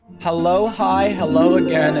Hello, hi, hello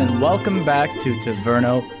again, and welcome back to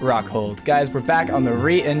Taverno Rockhold. Guys, we're back on the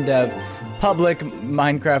ReIndev public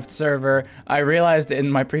Minecraft server. I realized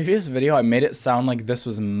in my previous video, I made it sound like this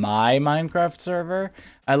was my Minecraft server.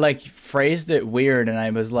 I like phrased it weird, and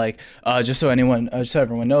I was like, just so everyone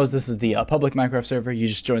knows, this is the public Minecraft server. You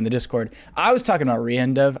just join the Discord. I was talking about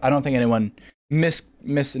ReIndev. I don't think anyone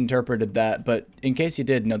misinterpreted that, but in case you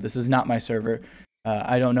did, no, this is not my server.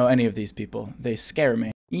 I don't know any of these people. They scare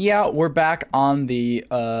me. Yeah, we're back on the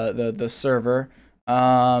server,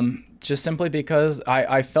 just simply because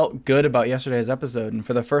I felt good about yesterday's episode, and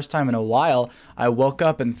for the first time in a while, I woke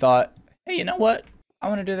up and thought, hey, you know what? I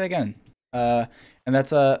want to do that again. And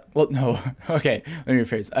that's well, no, okay, let me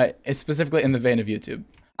rephrase. It's specifically in the vein of YouTube.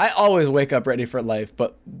 I always wake up ready for life,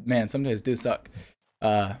 but man, some days do suck.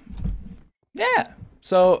 Yeah,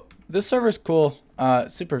 so this server's cool,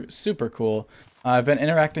 super cool. I've been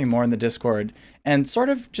interacting more in the Discord and sort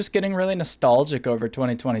of just getting really nostalgic over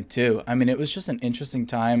 2022. I mean, it was just an interesting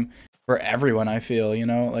time for everyone, I feel, you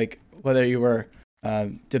know, like whether you were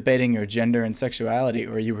debating your gender and sexuality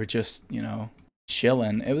or you were just, you know,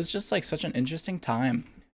 chilling. It was just like such an interesting time.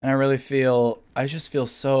 And I just feel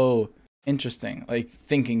so interesting, like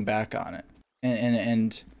thinking back on it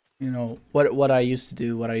and you know, what I used to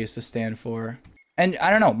do, what I used to stand for. And I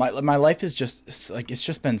don't know, my life is just like, it's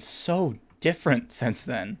just been so different since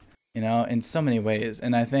then, you know, in so many ways.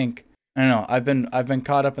 And I think, I don't know, I've been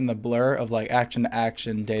caught up in the blur of like action to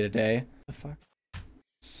action, day to day. The fuck?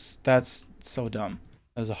 That's so dumb.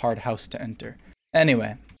 That was a hard house to enter.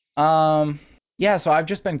 Anyway, yeah, so I've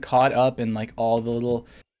just been caught up in like all the little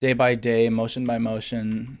day by day, motion by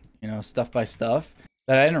motion, you know, stuff by stuff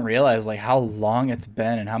that I didn't realize like how long it's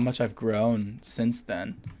been and how much I've grown since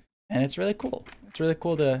then. And it's really cool. It's really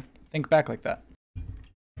cool to think back like that.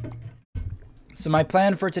 So my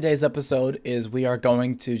plan for today's episode is we are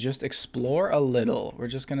going to just explore a little. We're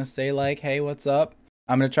just going to say like, hey, what's up?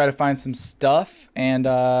 I'm going to try to find some stuff and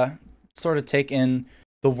sort of take in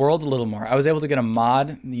the world a little more. I was able to get a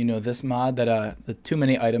mod, you know, this mod that the too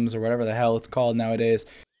many items or whatever the hell it's called nowadays.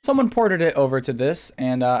 Someone ported it over to this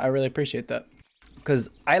and I really appreciate that. Because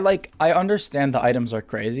I understand the items are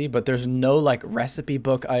crazy, but there's no like recipe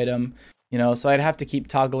book item. You know, so I'd have to keep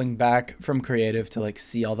toggling back from creative to like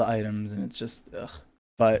see all the items and it's just, ugh.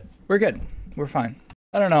 But we're good. We're fine.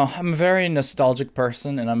 I don't know. I'm a very nostalgic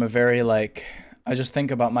person and I'm a very like, I just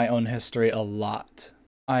think about my own history a lot.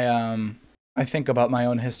 I think about my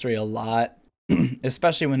own history a lot,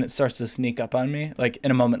 especially when it starts to sneak up on me. Like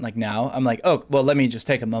in a moment like now, I'm like, oh, well, let me just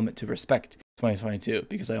take a moment to respect 2022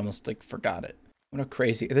 because I almost like forgot it. What a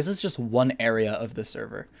crazy, this is just one area of the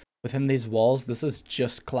server. Within these walls, this is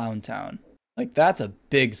just Clown Town. Like that's a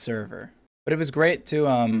big server. But it was great to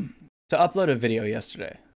upload a video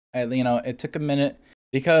yesterday. You know, it took a minute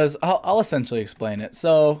because I'll essentially explain it.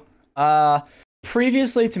 So,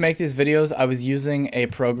 previously to make these videos, I was using a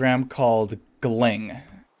program called Gling,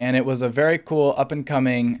 and it was a very cool up and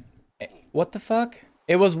coming. What the fuck?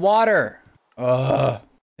 It was water. Ugh,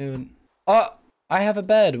 dude. Oh, I have a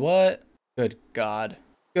bed. What? Good God.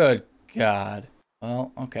 Good God.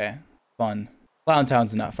 Well, okay. Fun. Clown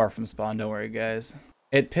Town's not far from spawn, don't worry guys.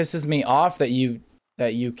 It pisses me off that you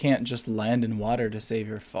can't just land in water to save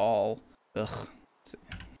your fall. Ugh.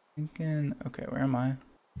 Thinking, okay, where am I?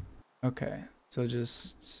 Okay, so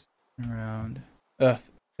just around. Ugh,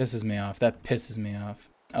 pisses me off. That pisses me off.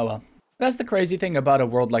 Oh well. That's the crazy thing about a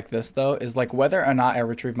world like this though, is like whether or not I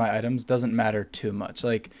retrieve my items doesn't matter too much.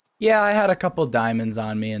 Like, yeah, I had a couple diamonds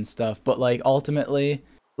on me and stuff, but like ultimately,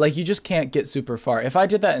 like, you just can't get super far. If I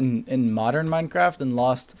did that in modern Minecraft and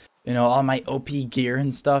lost, you know, all my OP gear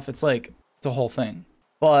and stuff, it's like, it's a whole thing.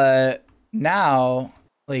 But now,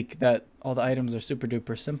 like, that all the items are super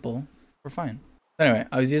duper simple, we're fine. Anyway,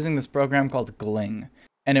 I was using this program called Gling,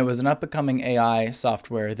 and it was an up-and-coming AI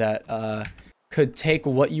software that could take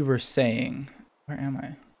what you were saying. Where am I?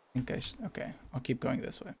 I think I should, okay, I'll keep going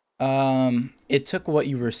this way. It took what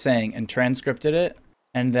you were saying and transcripted it,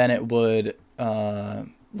 and then it would,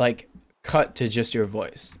 like cut to just your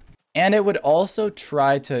voice. And it would also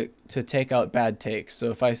try to take out bad takes. So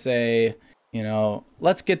if I say, you know,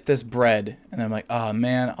 let's get this bread, and I'm like, oh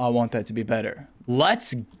man, I want that to be better.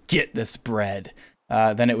 Let's get this bread.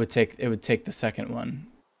 Then it would take the second one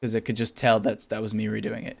because it could just tell that was me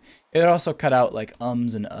redoing it. It would also cut out like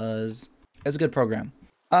ums and uhs. It's a good program.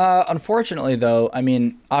 Unfortunately though, I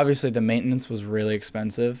mean, obviously the maintenance was really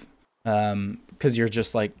expensive. Because you're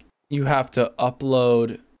just like, you have to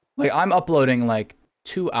upload, like I'm uploading like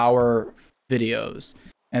 2-hour videos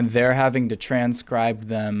and they're having to transcribe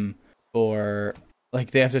them for,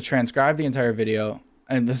 like they have to transcribe the entire video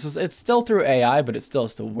and it's still through AI, but it still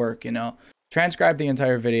has to work, you know? Transcribe the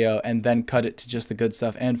entire video and then cut it to just the good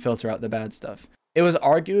stuff and filter out the bad stuff. It was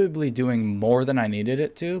arguably doing more than I needed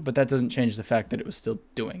it to, but that doesn't change the fact that it was still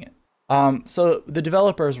doing it. So the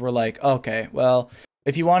developers were like, okay, well,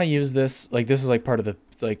 if you want to use this, like this is like part of the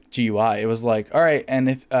like GUI. It was like, all right, and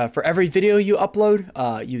if for every video you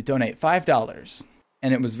upload, you donate $5,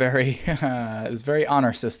 and it was very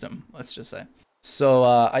honor system, let's just say. So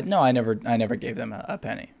I never gave them a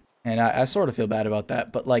penny, and I sort of feel bad about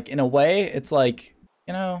that. But like in a way, it's like,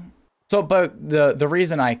 you know. So, but the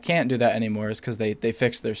reason I can't do that anymore is because they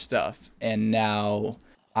fixed their stuff, and now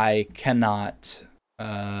I cannot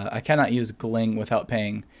use Gling without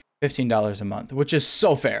paying $15 a month, which is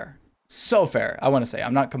so fair. So fair. I want to say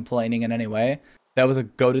I'm not complaining in any way. That was a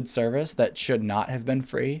goated service that should not have been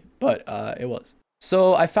free, but it was.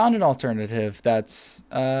 So I found an alternative that's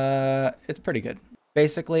it's pretty good.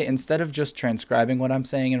 Basically, instead of just transcribing what I'm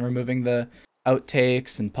saying and removing the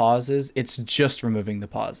outtakes and pauses, it's just removing the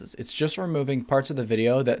pauses. It's just removing parts of the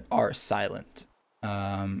video that are silent.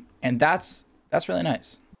 And that's really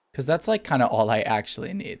nice, because that's like kind of all I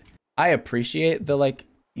actually need. I appreciate the, like,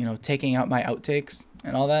 you know, taking out my outtakes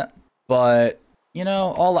and all that, but you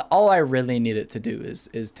know, all I really need it to do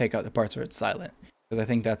is take out the parts where it's silent, because I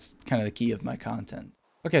think that's kind of the key of my content.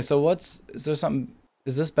 Okay, so is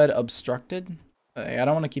this bed obstructed? I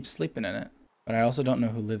don't want to keep sleeping in it, but I also don't know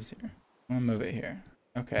who lives here. I'm gonna move it here.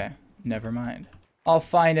 Okay, never mind. I'll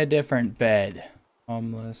find a different bed.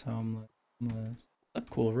 Homeless. A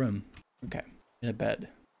cool room. Okay, in a bed.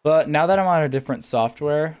 But now that I'm on a different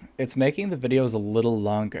software, it's making the videos a little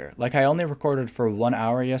longer. Like, I only recorded for 1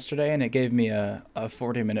 hour yesterday, and it gave me a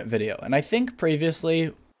 40-minute video. And I think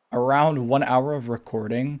previously, around 1 hour of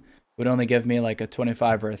recording would only give me like a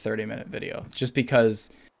 25 or a 30-minute video, just because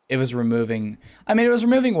it was removing, it was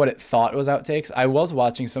removing what it thought was outtakes. I was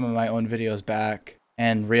watching some of my own videos back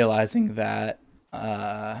and realizing that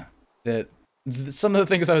some of the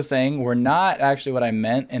things I was saying were not actually what I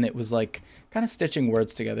meant, and it was like kind of stitching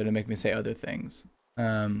words together to make me say other things.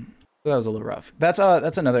 So that was a little rough. That's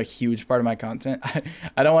another huge part of my content.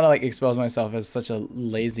 I don't want to like expose myself as such a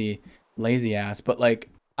lazy ass, but like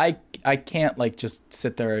I can't like just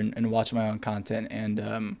sit there and watch my own content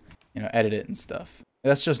and you know, edit it and stuff.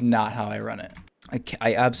 That's just not how I run it.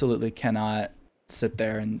 I absolutely cannot sit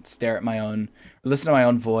there and stare at my own, listen to my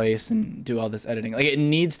own voice and do all this editing. Like, it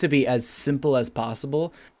needs to be as simple as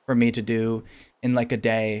possible for me to do in like a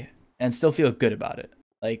day and still feel good about it.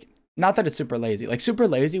 Like, not that it's super lazy. Like, super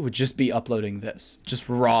lazy would just be uploading this, just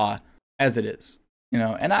raw as it is, you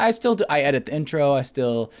know. And I still do, I edit the intro, I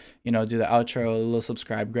still, you know, do the outro, little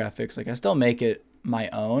subscribe graphics. Like, I still make it my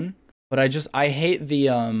own, but I hate the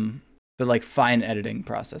like fine editing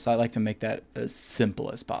process. I like to make that as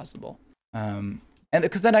simple as possible. And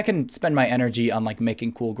because then I can spend my energy on like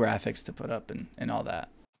making cool graphics to put up and all that.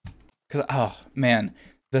 Because, oh man,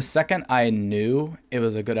 the second I knew it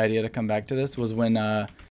was a good idea to come back to this was when I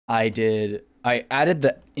added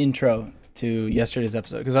the intro to yesterday's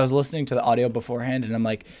episode, because I was listening to the audio beforehand and I'm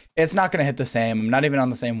like, it's not gonna hit the same. I'm not even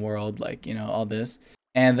on the same world, like, you know, all this.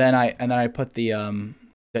 And then I put the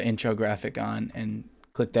intro graphic on and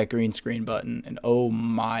clicked that green screen button, and oh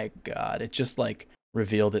my god, it just like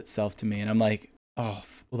revealed itself to me, and I'm like, oh,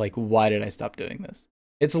 like, why did I stop doing this?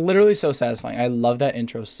 It's literally so satisfying. I love that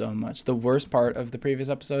intro so much. The worst part of the previous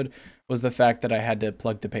episode was the fact that I had to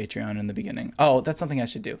plug the Patreon in the beginning. Oh, that's something I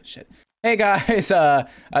should do. Shit. Hey guys, I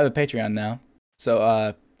have a Patreon now,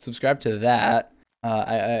 so subscribe to that.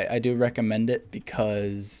 I do recommend it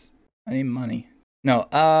because I need money. No,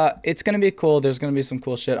 it's gonna be cool. There's gonna be some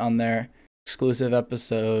cool shit on there. Exclusive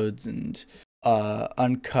episodes and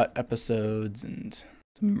uncut episodes and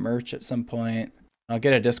some merch at some point. I'll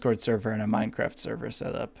get a Discord server and a Minecraft server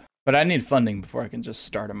set up, but I need funding before I can just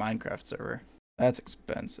start a Minecraft server. That's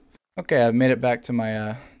expensive. Okay, I've made it back to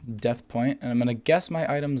my death point, and I'm gonna guess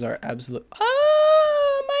my items are absolute.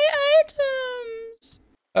 Ah, my items.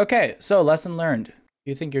 Okay, so lesson learned.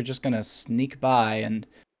 You think you're just gonna sneak by and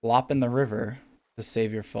flop in the river to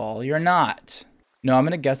save your fall? You're not. No, I'm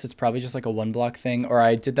gonna guess it's probably just like a 1-block thing, or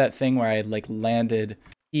I did that thing where I like landed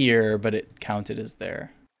here, but it counted as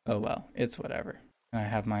there. Oh well, it's whatever. Can I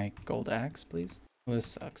have my gold axe, please? Well, this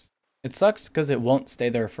sucks. It sucks because it won't stay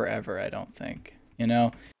there forever, I don't think. You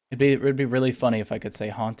know, it'd be really funny if I could say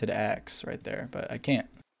haunted axe right there, but I can't.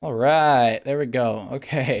 All right, there we go.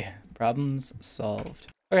 Okay, problems solved.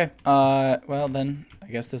 Okay, well then, I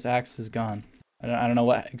guess this axe is gone. I don't know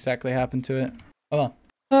what exactly happened to it. Oh well.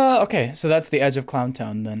 Okay, so that's the edge of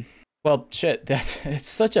Clowntown then. Well, shit, it's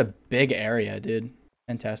such a big area, dude.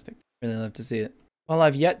 Fantastic. Really love to see it. Well,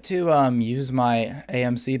 I've yet to use my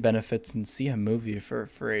AMC benefits and see a movie for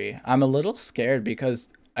free. I'm a little scared because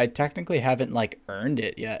I technically haven't like earned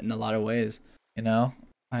it yet in a lot of ways. You know,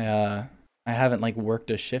 I uh I haven't like worked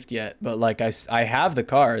a shift yet, but like I have the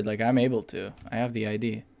card, like I'm able to. I have the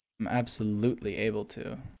ID. I'm absolutely able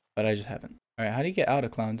to, but I just haven't. All right, how do you get out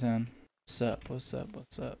of Clown Town? What's up? What's up?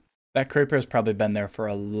 What's up? That creeper's probably been there for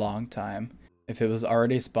a long time. If it was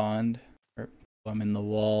already spawned, or I'm in the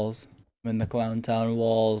walls. I'm in the Clown Town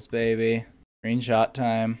walls, baby. Screenshot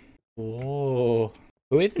time. Whoa.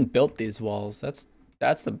 Who even built these walls? That's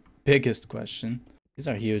the biggest question. These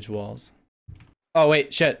are huge walls. Oh,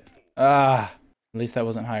 wait, shit. Ah, at least that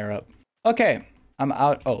wasn't higher up. Okay, I'm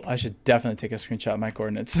out. Oh, I should definitely take a screenshot of my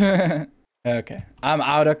coordinates. Okay, I'm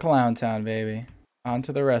out of Clown Town, baby. On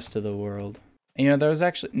to the rest of the world. And, you know, there was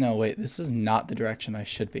actually... No, wait, this is not the direction I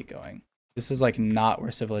should be going. This is, like, not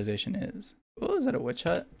where civilization is. Oh, is that a witch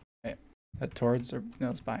hut? Wait, is that towards or...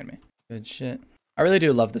 No, it's behind me. Good shit. I really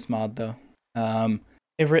do love this mod, though.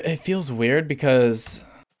 It feels weird because,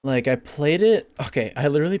 like, I played it... Okay, I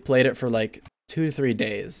literally played it for, like, 2 to 3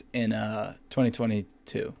 days in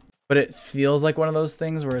 2022. But it feels like one of those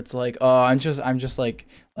things where it's like, oh, I'm just like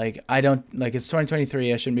I don't like, it's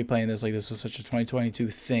 2023. I shouldn't be playing this. Like, this was such a 2022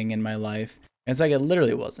 thing in my life. And it's like, it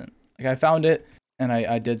literally wasn't. Like, I found it and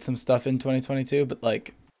I did some stuff in 2022, but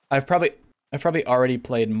like, I've probably already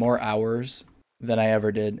played more hours than I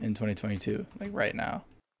ever did in 2022. Like right now.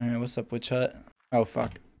 All right, what's up, witch hut? Oh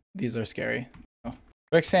fuck, these are scary. Oh,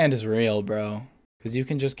 quicksand is real, bro. Cause you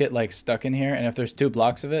can just get like stuck in here, and if there's 2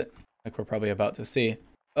 blocks of it, like we're probably about to see.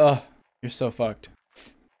 Oh, you're so fucked.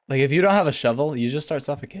 Like, if you don't have a shovel, you just start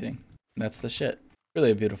suffocating. That's the shit.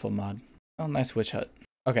 Really a beautiful mod. Oh, nice witch hut.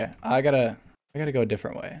 Okay, I gotta go a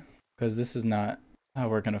different way. Because this is not how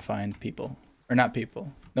we're gonna find people. Or not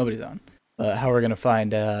people. Nobody's on. But how we're gonna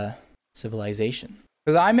find civilization.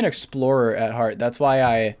 Because I'm an explorer at heart. That's why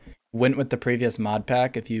I went with the previous mod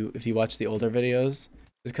pack, if you watch the older videos.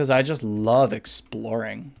 Is because I just love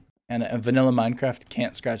exploring. And vanilla Minecraft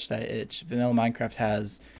can't scratch that itch. Vanilla Minecraft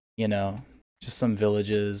has, you know, just some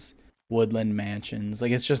villages, woodland mansions.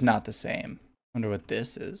 Like, it's just not the same. Wonder what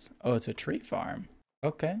this is. Oh, it's a tree farm.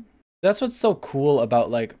 Okay. That's what's so cool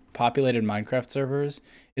about, like, populated Minecraft servers,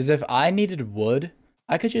 is if I needed wood,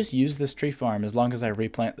 I could just use this tree farm as long as I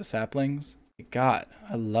replant the saplings. God,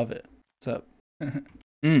 I love it. What's up?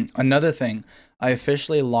 Another thing. I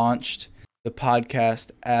officially launched the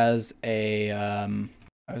podcast as a...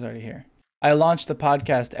 I was already here. I launched the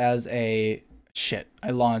podcast as a... Shit.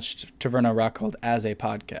 I launched Taverna Rockhold as a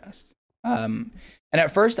podcast. And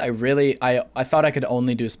at first I thought I could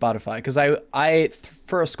only do Spotify. Because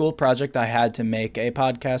for a school project, I had to make a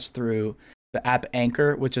podcast through the app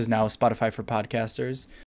Anchor, which is now Spotify for podcasters.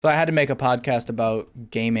 So I had to make a podcast about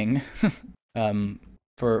gaming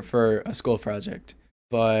for a school project.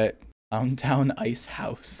 But... Clowntown Ice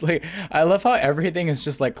House. Like, I love how everything is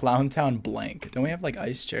just like Clowntown blank. Don't we have like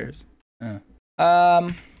ice chairs?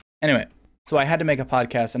 Anyway, so I had to make a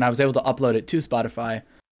podcast and I was able to upload it to Spotify.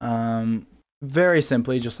 Very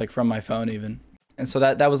simply, just like from my phone even. And so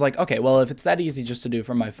that was like, okay, well, if it's that easy just to do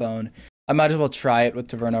from my phone, I might as well try it with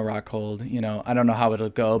Taverna Rockhold. You know, I don't know how it'll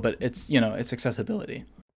go, but it's, you know, it's accessibility.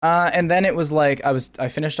 And then it was like, I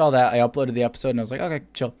finished all that. I uploaded the episode and I was like, okay,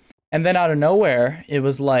 chill. And then out of nowhere, it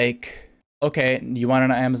was like, okay, you want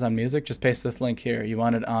it on Amazon Music? Just paste this link here. You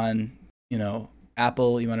want it on, you know,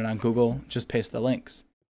 Apple? You want it on Google? Just paste the links.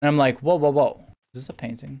 And I'm like, whoa, whoa, whoa. Is this a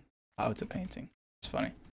painting? Oh, it's a painting. It's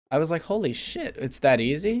funny. I was like, holy shit, it's that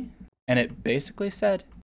easy? And it basically said,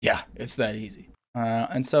 yeah, it's that easy.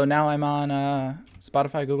 And so now I'm on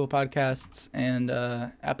Spotify, Google Podcasts, and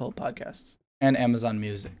Apple Podcasts, and Amazon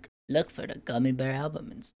Music. Look for the Gummy Bear album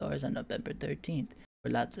in stores on November 13th. For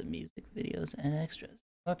lots of music videos and extras.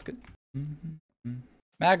 That's good.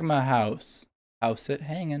 Magma House. House it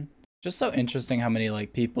hanging. Just so interesting how many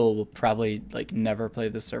like people will probably like never play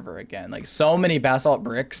the server again. Like so many basalt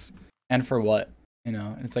bricks. And for what? You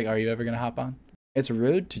know, it's like, are you ever gonna hop on? It's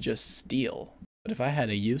rude to just steal. But if I had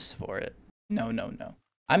a use for it. No, no, no.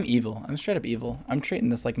 I'm evil. I'm straight up evil. I'm treating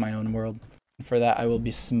this like my own world. And for that I will be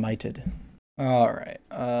smited. Alright.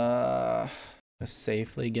 Just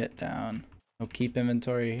safely get down. I'll keep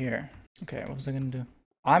inventory here. Okay, what was I gonna do?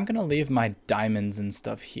 I'm gonna leave my diamonds and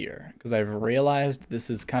stuff here because I've realized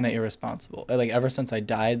this is kind of irresponsible. Like ever since I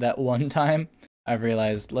died that one time, I've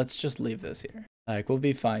realized let's just leave this here. Like we'll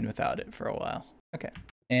be fine without it for a while. Okay,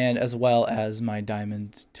 and as well as my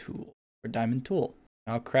diamond tool or diamond tool.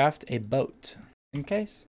 I'll craft a boat in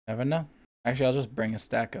case. Never know. Actually, I'll just bring a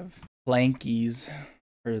stack of plankies.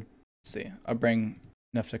 Or let's see, I'll bring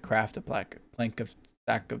enough to craft a plank of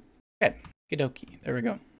stack of. Okay. Okie. There we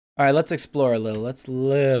go. All right, let's explore a little. Let's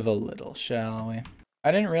live a little, shall we?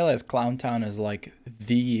 I didn't realize Clown Town is like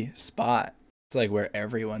the spot. It's like where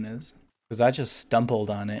everyone is. Because I just stumbled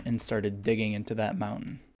on it and started digging into that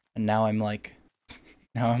mountain. And now I'm like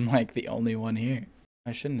the only one here.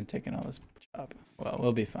 I shouldn't have taken all this job. Well,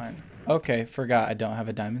 we'll be fine. Okay, forgot I don't have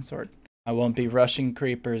a diamond sword. I won't be rushing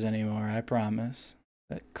creepers anymore, I promise.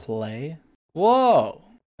 Is that clay? Whoa!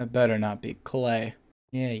 That better not be clay.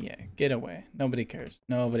 Yeah, get away. Nobody cares.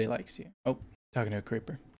 Nobody likes you. Oh, talking to a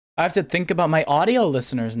creeper. I have to think about my audio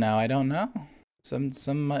listeners now. I don't know. Some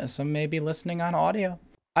may be listening on audio.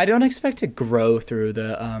 I don't expect to grow through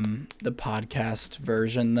the podcast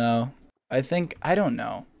version though. I don't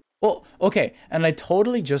know. Well, okay, and I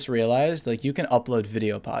totally just realized like you can upload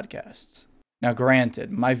video podcasts. Now,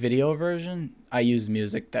 granted, my video version, I use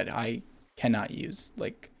music that I cannot use.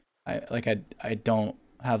 I don't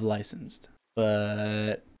have licensed.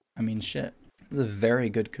 But I mean, shit. It's a very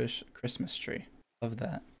good Christmas tree. Love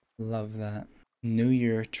that. Love that. New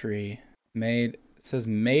Year tree. It says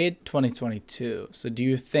made 2022. So do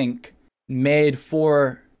you think made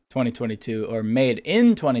for 2022 or made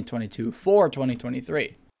in 2022 for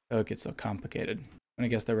 2023? Oh, it gets so complicated. I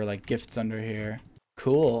guess there were like gifts under here.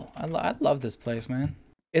 Cool. I love this place, man.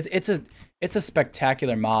 It's a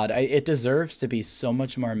spectacular mod. It deserves to be so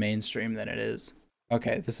much more mainstream than it is.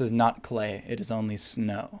 Okay, this is not clay. It is only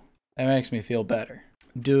snow. That makes me feel better.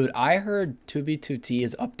 Dude, I heard 2B2T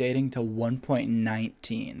is updating to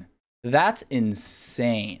 1.19. That's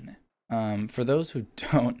insane. For those who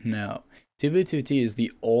don't know, 2B2T is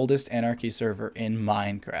the oldest anarchy server in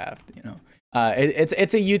Minecraft, you know.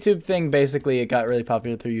 It's a YouTube thing, basically. It got really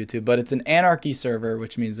popular through YouTube, but it's an anarchy server,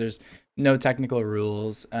 which means there's no technical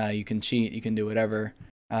rules. You can cheat, you can do whatever.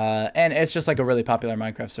 And it's just like a really popular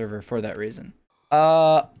Minecraft server for that reason.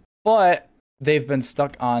 But they've been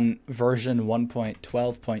stuck on version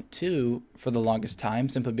 1.12.2 for the longest time,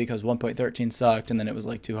 simply because 1.13 sucked, and then it was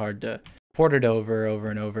like too hard to port it over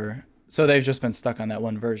and over. So they've just been stuck on that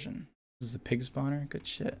one version. This is a pig spawner. Good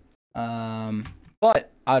shit.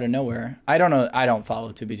 But out of nowhere, I don't know. I don't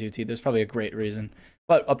follow 2B2T. There's probably a great reason,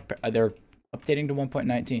 but they're updating to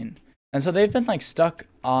 1.19, and so they've been like stuck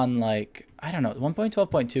on like, I don't know.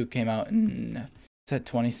 1.12.2 came out in, is that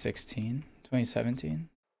 2016? 2017?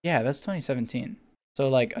 Yeah, that's 2017. So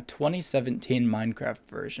like a 2017 Minecraft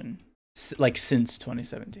version, like since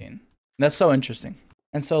 2017. That's so interesting.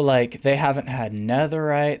 And so like they haven't had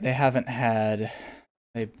netherite, they haven't had,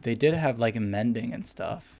 they did have like mending and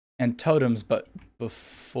stuff and totems, but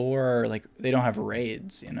before, like, they don't have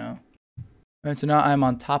raids, you know. All right, so now I'm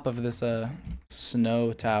on top of this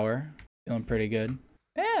snow tower, feeling pretty good.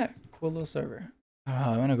 Yeah, cool little server. Oh,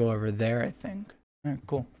 I want to go over there, I think. All right,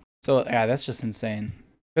 cool. So yeah, that's just insane.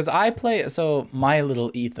 Because so my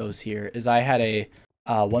little ethos here is I had a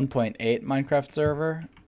 1.8 Minecraft server,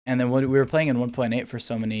 and then we were playing in 1.8 for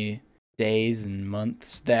so many days and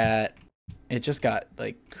months that it just got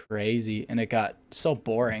like crazy and it got so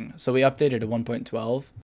boring. So we updated to 1.12,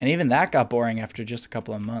 and even that got boring after just a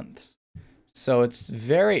couple of months. So it's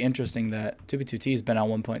very interesting that 2B2T has been on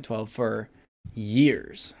 1.12 for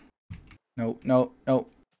years. No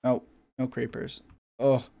creepers.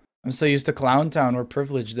 Oh, I'm so used to Clown Town. We're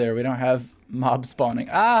privileged there. We don't have mob spawning.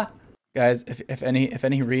 Ah, guys, if any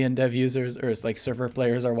ReIndev users or like server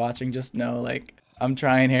players are watching, just know like I'm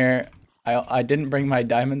trying here. I didn't bring my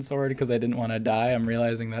diamond sword because I didn't want to die. I'm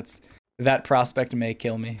realizing that prospect may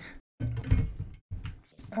kill me.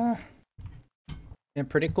 Yeah,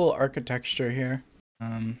 pretty cool architecture here.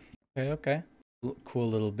 Okay. Cool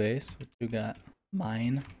little base. What you got?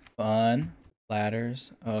 Mine. Fun.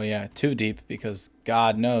 Ladders. Oh yeah, too deep because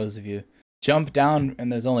God knows if you jump down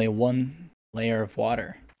and there's only one layer of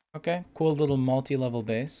water. Okay, cool little multi-level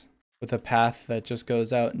base with a path that just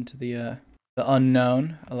goes out into the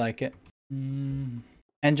unknown. I like it. And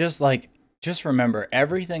just remember,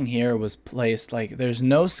 everything here was placed, like there's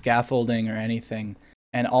no scaffolding or anything,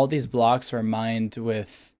 and all these blocks are mined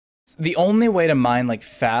with, the only way to mine like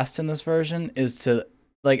fast in this version is to,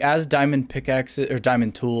 like, as diamond pickaxes or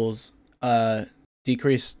diamond tools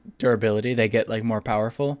decrease durability, they get like more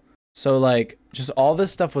powerful. So like just all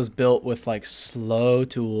this stuff was built with like slow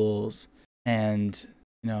tools, and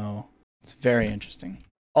you know, it's very interesting.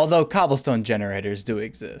 Although cobblestone generators do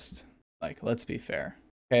exist. Like, let's be fair.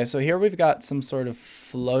 Okay, so here we've got some sort of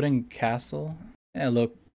floating castle. Yeah,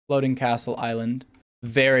 look, floating castle island.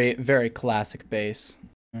 Very, very classic base.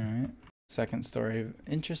 All right, second story.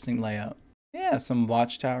 Interesting layout. Yeah, some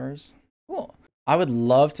watchtowers. Cool. I would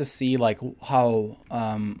love to see like how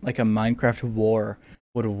like a Minecraft war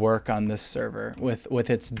would work on this server with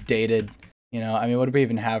its dated You know, I mean, what do we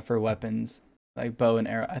even have for weapons? Like bow and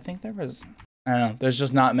arrow. I think there was, I don't know. There's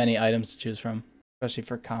just not many items to choose from, especially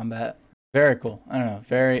for combat. Very cool. I don't know.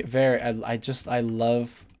 Very. I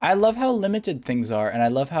love how limited things are, and I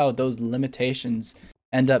love how those limitations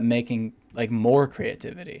end up making like more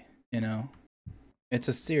creativity. You know, it's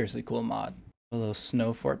a seriously cool mod. A little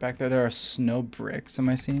snow fort back there. There are snow bricks. Am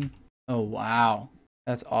I seeing? Oh wow,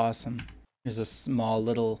 that's awesome. There's a small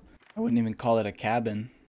little. I wouldn't even call it a cabin.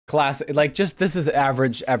 Classic, like just this is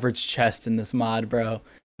average chest in this mod, bro.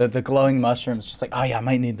 The glowing mushrooms, just like, oh yeah, I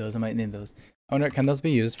might need those. I wonder, can those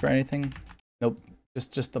be used for anything? Nope,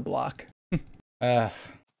 just the block.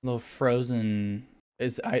 Little frozen.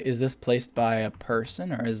 Is this placed by a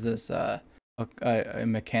person or is this a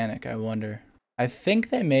mechanic? I wonder. I think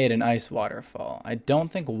they made an ice waterfall. I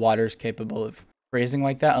don't think water's capable of freezing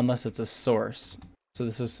like that unless it's a source. So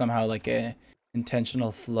this is somehow like a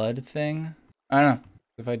intentional flood thing. I don't know.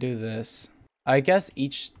 If I do this, I guess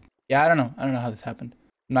yeah, I don't know how this happened.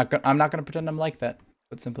 I'm not gonna pretend I'm like that,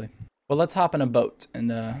 but simply. Well, let's hop in a boat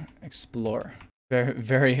and explore.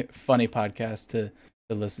 Very funny podcast to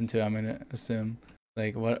listen to, I'm gonna assume.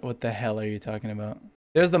 Like, what the hell are you talking about?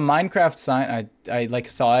 There's the Minecraft sign. I like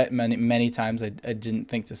saw it many times. I didn't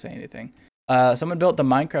think to say anything. Someone built the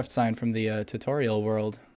Minecraft sign from the tutorial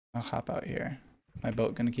world. I'll hop out here. My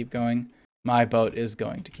boat gonna keep going? My boat is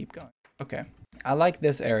going to keep going. Okay. I like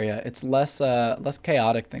this area. It's less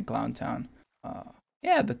chaotic than Clowntown.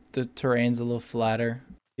 Yeah, the terrain's a little flatter.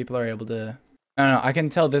 People are able to. I don't know. I can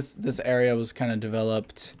tell this area was kind of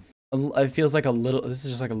developed. It feels like a little. This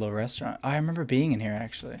is just like a little restaurant. I remember being in here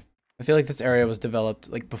actually. I feel like this area was developed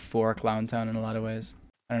like before Clowntown in a lot of ways.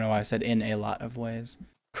 I don't know why I said in a lot of ways.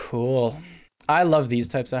 Cool. I love these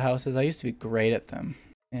types of houses. I used to be great at them.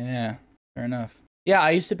 Yeah, fair enough. Yeah,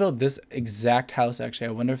 I used to build this exact house actually.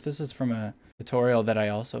 I wonder if this is from a tutorial that I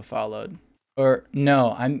also followed. Or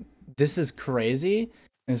no, this is crazy.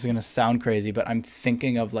 This is gonna sound crazy, but I'm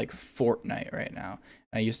thinking of like Fortnite right now.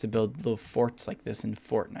 I used to build little forts like this in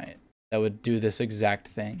Fortnite that would do this exact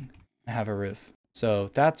thing. Have a roof. So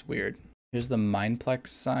that's weird. Here's the Mineplex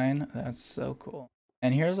sign. That's so cool.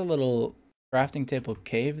 And here's a little crafting table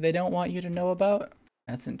cave they don't want you to know about.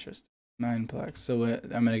 That's interesting. Mineplex. So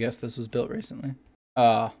I'm gonna guess this was built recently.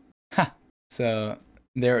 So I'm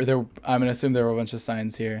gonna assume there were a bunch of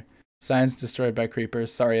signs here. Signs destroyed by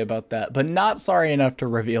creepers. Sorry about that, but not sorry enough to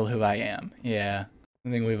reveal who I am. Yeah, I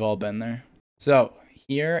think we've all been there. So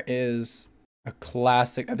here is a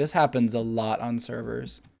classic. This happens a lot on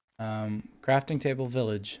servers. Crafting table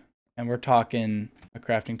village, and we're talking a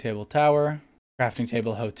crafting table tower, crafting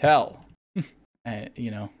table hotel. You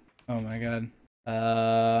know, oh my god.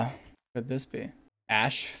 What could this be?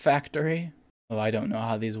 Ash factory? Oh, I don't know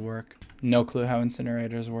how these work. No clue how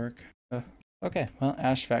incinerators work. Okay, well,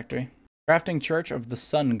 ash factory. Crafting church of the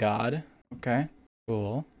sun god. Okay,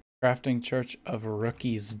 cool. Crafting church of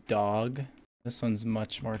rookie's dog. This one's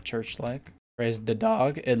much more church-like. Praise the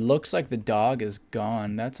dog. It looks like the dog is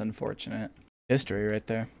gone. That's unfortunate. History right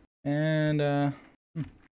there. And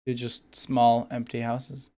just small empty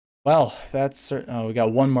houses. Well, that's certain. Oh, we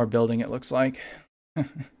got one more building. It looks like.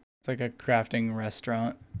 It's like a crafting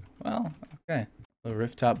restaurant. Well, okay. The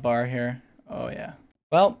rooftop bar here. Oh yeah.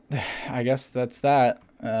 Well, I guess that's that.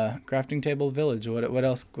 Crafting table village. What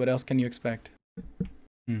else? What else can you expect?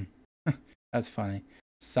 That's funny.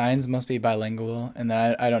 Signs must be bilingual, and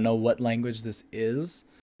then I don't know what language this is,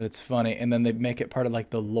 but it's funny. And then they make it part of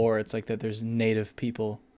like the lore. It's like that there's native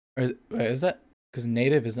people. Or is that because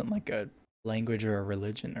native isn't like a language or a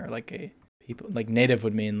religion or like a people? Like native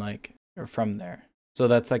would mean like you're from there. So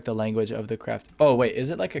that's like the language of the craft. Oh wait,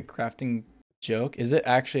 is it like a crafting joke? Is it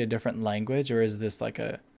actually a different language, or is this like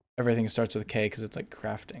a everything starts with K because it's like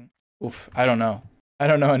crafting? Oof, I don't know. I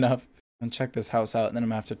don't know enough. I'm gonna check this house out, and then I'm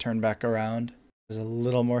gonna have to turn back around. There's a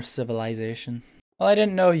little more civilization. Well, I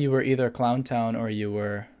didn't know you were either Clowntown or you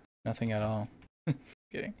were nothing at all.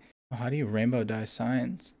 Kidding. Oh, how do you rainbow dye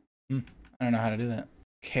signs? I don't know how to do that.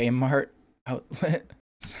 Kmart outlet.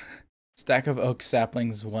 Stack of oak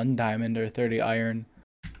saplings, 1 diamond or 30 iron.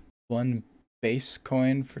 1 base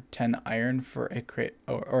coin for 10 iron for a crate,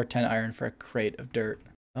 or 10 iron for a crate of dirt.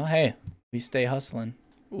 Oh, hey, we stay hustling.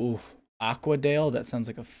 Ooh, Aquadale. That sounds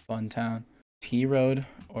like a fun town. T-Road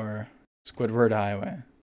or Squidward Highway.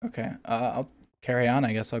 Okay, I'll carry on.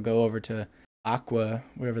 I guess I'll go over to Aqua,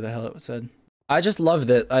 whatever the hell it said. I just love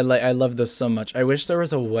that. I love this so much. I wish there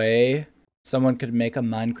was a way someone could make a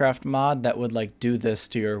Minecraft mod that would like do this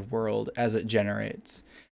to your world as it generates.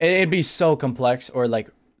 It'd be so complex or like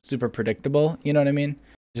super predictable, you know what I mean?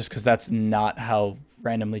 Just because that's not how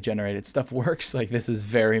randomly generated stuff works. Like this is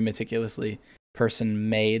very meticulously person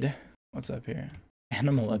made. What's up here?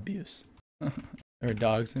 Animal abuse. There are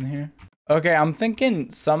dogs in here. Okay, I'm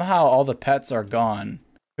thinking somehow all the pets are gone.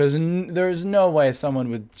 Because there's no way someone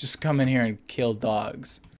would just come in here and kill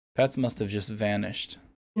dogs. Pets must have just vanished.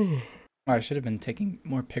 Oh, I should have been taking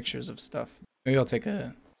more pictures of stuff. Maybe I'll take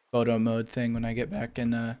a photo mode thing when I get back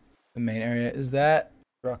in the main area. Is that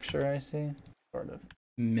structure I see? Sort of.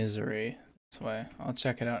 Misery. This way. I'll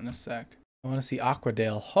check it out in a sec. I want to see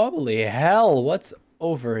Aquadale. Holy hell, what's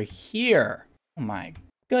over here? Oh my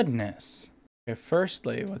goodness. Okay,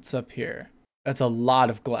 firstly, what's up here? That's a lot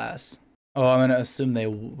of glass. Oh, I'm gonna assume they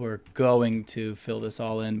were going to fill this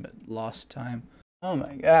all in, but lost time. Oh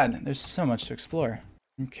my god, there's so much to explore.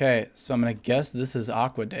 Okay, so I'm gonna guess this is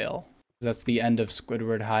Aquadale. That's the end of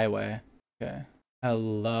Squidward Highway. Okay.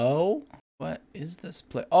 Hello? What is this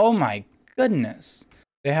place? Oh my goodness.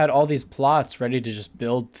 They had all these plots ready to just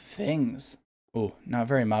build things. Oh, not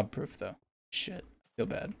very mob-proof though. Shit, feel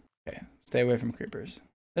bad. Okay, stay away from creepers.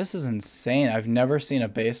 This is insane. I've never seen a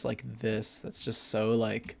base like this. That's just so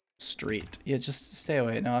like street. Yeah, just stay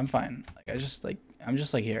away. No, I'm fine. Like I'm just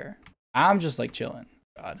like here. I'm just like chilling.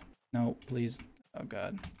 God. No, please. Oh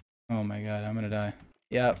god. Oh my god, I'm gonna die.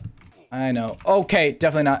 Yep. I know. Okay,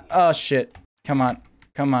 definitely not. Oh shit. Come on.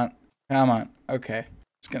 Come on. Come on. Okay.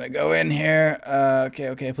 Just gonna go in here.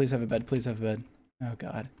 Okay, please have a bed. Please have a bed. Oh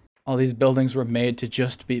god. All these buildings were made to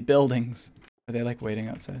just be buildings. Are they like waiting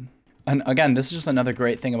outside? And again, this is just another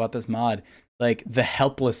great thing about this mod. Like the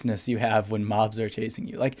helplessness you have when mobs are chasing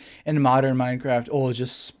you. Like in modern Minecraft, oh,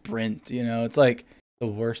 just sprint, you know? It's like the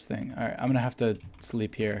worst thing. All right, I'm gonna have to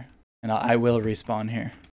sleep here and I will respawn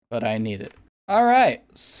here, but I need it. All right,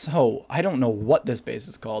 so I don't know what this base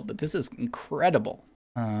is called, but this is incredible.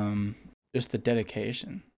 Just the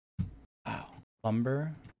dedication. Wow,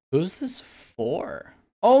 lumber. Who's this for?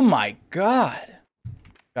 Oh my God.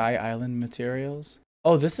 Sky Island materials.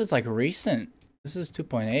 Oh, this is like recent. This is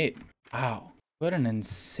 2.8. Wow, what an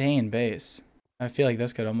insane base. I feel like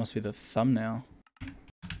this could almost be the thumbnail. Let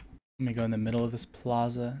me go in the middle of this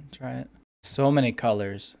plaza and try it. So many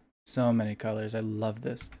colors. So many colors. I love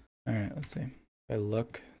this. All right, let's see. If I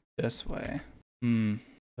look this way.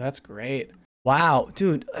 That's great. Wow,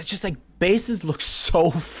 dude, it's just like bases look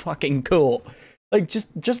so fucking cool. Like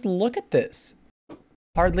just look at this.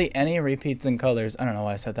 Hardly any repeats in colors. I don't know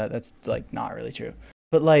why I said that. That's like not really true.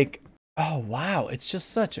 But like, oh wow, it's just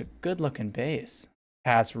such a good looking base.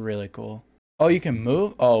 That's really cool. Oh, you can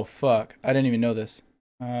move? Oh fuck, I didn't even know this.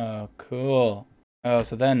 Oh, cool. Oh,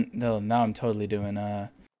 so then, no, now I'm totally doing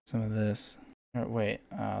some of this. Or wait,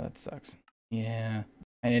 oh, that sucks. Yeah,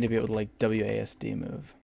 I need to be able to like WASD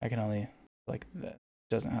move. I can only like that.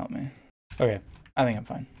 Doesn't help me. Okay, I think I'm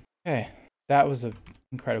fine. Okay, that was an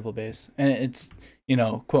incredible base, and it's, you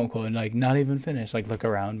know, quote unquote, like not even finished. Like look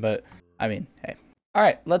around, but I mean, hey. All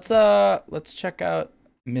right, let's check out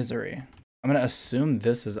Misery. I'm gonna assume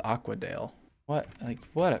this is Aquadale. What, like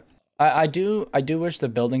what? I do wish the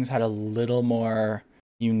buildings had a little more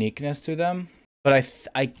uniqueness to them, but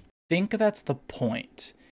I think that's the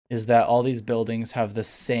point. Is that all these buildings have the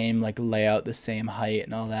same like layout, the same height,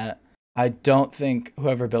 and all that. I don't think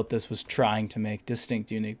whoever built this was trying to make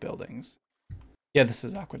distinct, unique buildings. Yeah, this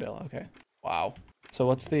is Aquadale. Okay. Wow. So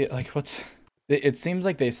what's the it seems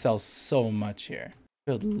like they sell so much here.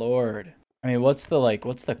 Good lord. I mean, what's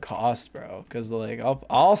the cost, bro? Because like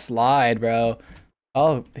I'll slide, bro.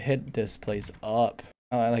 I'll hit this place up.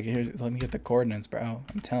 Like let me get the coordinates, bro.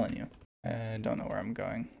 I'm telling you. I don't know where I'm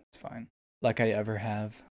going. It's fine. Like I ever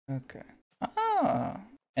have. Okay. Ah.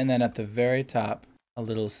 And then at the very top, a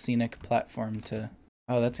little scenic platform to.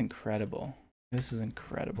 Oh, that's incredible. This is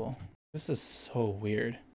incredible. This is so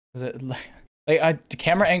weird. Is it like the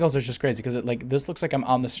camera angles are just crazy because it like this looks like I'm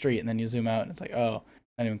on the street and then you zoom out and it's like, oh,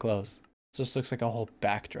 not even close. It just looks like a whole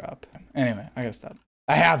backdrop. Anyway, I gotta stop.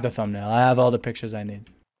 I have the thumbnail. I have all the pictures I need.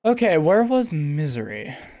 Okay, where was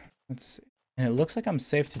Misery? Let's see. And it looks like I'm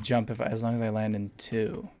safe to jump as long as I land in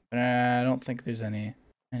 2. But I don't think there's any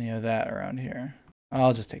of that around here.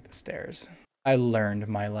 I'll just take the stairs. I learned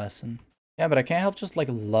my lesson. Yeah, but I can't help just like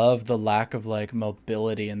love the lack of like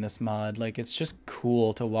mobility in this mod. Like it's just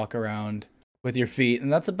cool to walk around with your feet,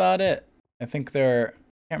 and that's about it. I think I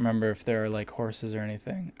can't remember if there are like horses or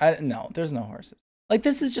anything. No, there's no horses. Like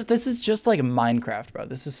this is just like Minecraft, bro.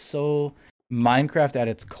 This is so Minecraft at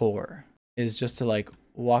its core is just to like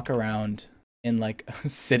walk around in like a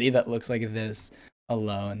city that looks like this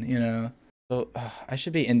alone, you know? So I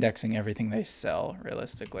should be indexing everything they sell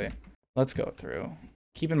realistically. Let's go through.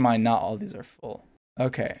 Keep in mind, not all these are full.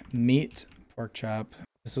 Okay, meat, pork chop.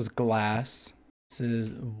 This was glass. This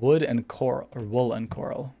is wood and coral, or wool and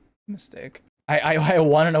coral. Mistake. I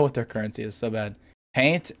want to know what their currency is so bad.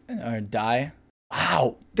 Paint or dye.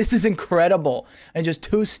 Wow, this is incredible. And just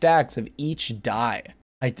 2 stacks of each dye.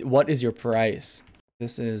 What is your price?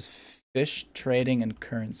 This is fish trading and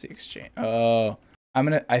currency exchange. Oh,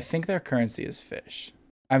 I think their currency is fish.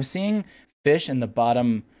 I'm seeing fish in the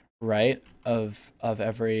bottom right of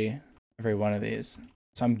every one of these.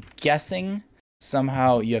 So I'm guessing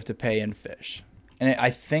somehow you have to pay in fish. And I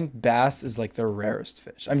think bass is like the rarest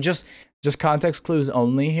fish. I'm just context clues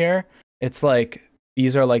only here. It's like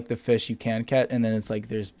these are like the fish you can catch, and then it's like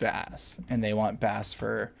there's bass, and they want bass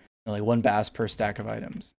for like 1 bass per stack of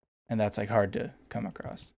items, and that's like hard to come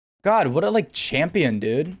across. God, what a like champion,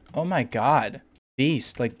 dude! Oh my God,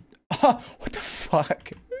 beast! Like, oh, what the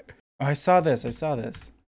fuck? Oh, I saw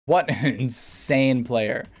this. What an insane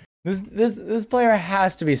player! This player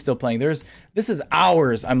has to be still playing. This is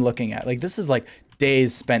hours I'm looking at. Like this is like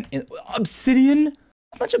days spent in obsidian.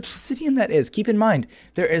 How much obsidian that is? Keep in mind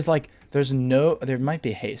there might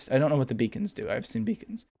be haste. I don't know what the beacons do. I've seen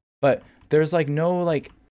beacons, but there's like no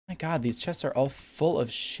like. Oh my God, these chests are all full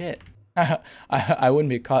of shit. I wouldn't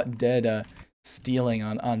be caught dead stealing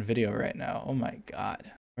on video right now. Oh my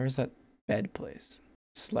God, where's that bed place?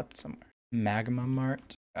 Slept somewhere. Magma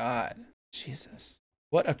Mart. God, Jesus.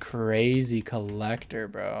 What a crazy collector,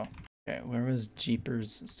 bro. Okay, where was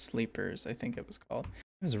Jeepers Sleepers? I think it was called.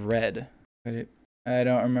 It was red. I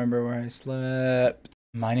don't remember where I slept.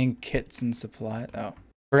 Mining kits and supplies. Oh,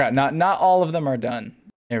 forgot. Not all of them are done.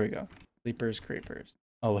 There we go. Sleepers, creepers.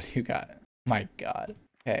 Oh, what do you got? My God.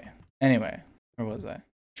 Okay. Anyway, where was I?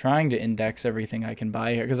 Trying to index everything I can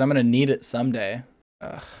buy here because I'm gonna need it someday.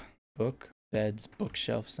 Ugh. Book, beds,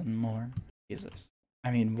 bookshelves, and more. Jesus.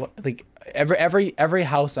 I mean, what? Like every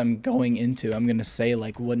house I'm going into, I'm gonna say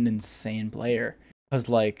like, what an insane player. Cause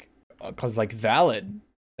like valid.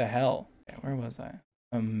 The hell. Okay, where was I?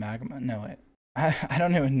 Magma. No wait. I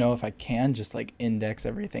don't even know if I can just like index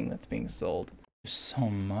everything that's being sold. There's so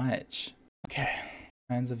much. Okay.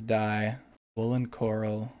 Kinds of dye. Wool and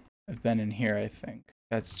coral. I've been in here, I think.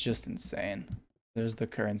 That's just insane. There's the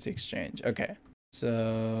currency exchange. Okay.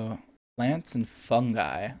 So plants and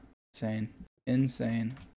fungi.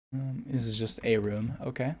 Insane. This is just a room.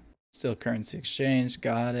 Okay. Still currency exchange.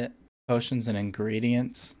 Got it. Potions and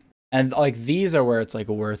ingredients. And like these are where it's like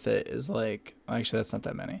worth it. Is like actually that's not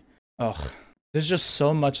that many. Ugh. There's just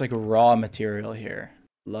so much like raw material here.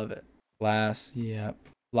 Love it. Glass. Yep.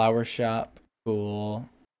 Flower shop. Cool.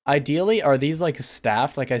 Ideally, are these like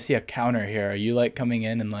staffed? Like I see a counter here. Are you like coming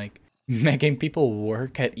in and like making people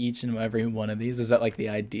work at each and every one of these? Is that like the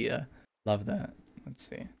idea? Love that. Let's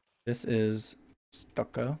see. This is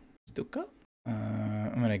stucco.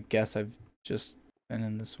 I'm gonna guess I've just been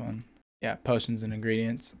in this one. Yeah, potions and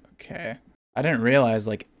ingredients. Okay. I didn't realize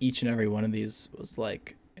like each and every one of these was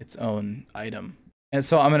like its own item. And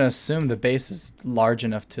so I'm gonna assume the base is large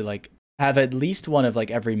enough to like have at least one of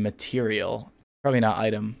like every material. Probably not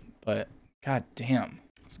item, but god damn.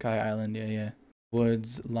 Sky Island, yeah.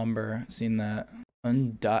 Woods, lumber, seen that.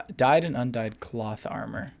 Dyed and undyed cloth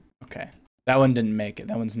armor. Okay. That one didn't make it.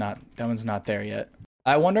 That one's not there yet.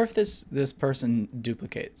 I wonder if this person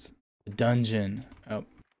duplicates. The dungeon. Oh,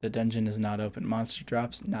 the dungeon is not open. Monster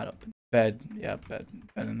drops, not open. Bed, yeah, bed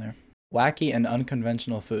in there. Wacky and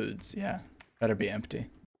unconventional foods. Yeah, better be empty.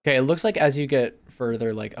 Okay, it looks like as you get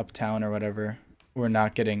further like uptown or whatever, we're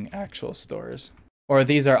not getting actual stores. Or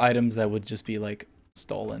these are items that would just be like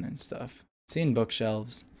stolen and stuff. Seen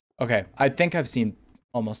bookshelves. Okay, I think I've seen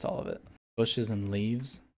almost all of it. Bushes and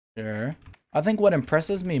leaves. Sure. I think what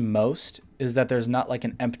impresses me most is that there's not like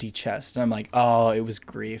an empty chest. And I'm like, oh, it was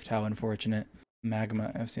griefed. How unfortunate.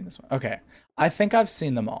 Magma. I've seen this one. Okay. I think I've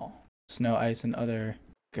seen them all. Snow, ice, and other.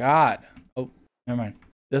 God. Oh, never mind.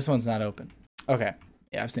 This one's not open. Okay.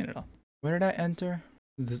 Yeah, I've seen it all. Where did I enter?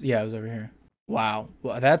 Yeah, it was over here. Wow.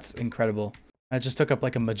 Well, that's incredible. That just took up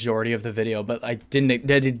like a majority of the video, but I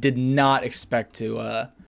did not expect to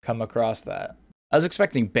come across that. I was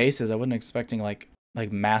expecting bases. I wasn't expecting like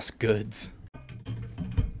mass goods.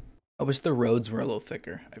 I wish the roads were a little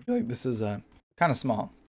thicker. I feel like this is kind of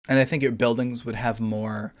small. And I think your buildings would have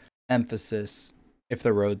more emphasis if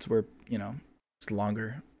the roads were, you know, just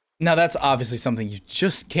longer. Now that's obviously something you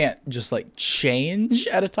just can't just like change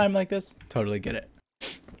at a time like this. Totally get it.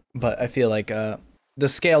 But I feel like the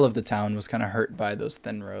scale of the town was kind of hurt by those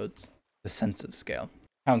thin roads. The sense of scale.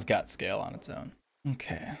 Town's got scale on its own.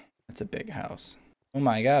 Okay, that's a big house. Oh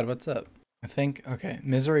my god, what's up? I think, okay,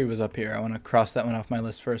 Misery was up here. I want to cross that one off my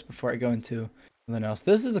list first before I go into something else.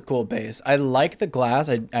 This is a cool base. I like the glass.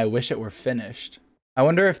 I wish it were finished. I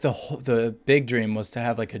wonder if the big dream was to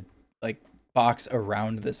have like a box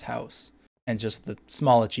around this house, and just the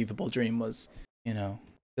small achievable dream was, you know,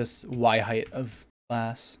 this Y height of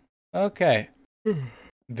Class. Okay.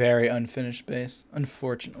 Very unfinished base,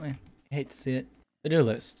 unfortunately. I hate to see it. To-do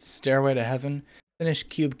list. Stairway to heaven. Finish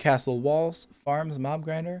cube castle walls. Farms mob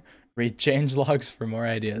grinder. Read change logs for more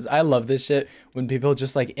ideas. I love this shit when people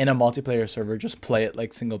just like in a multiplayer server just play it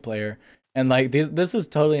like single player. And like this is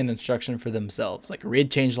totally an instruction for themselves. Like read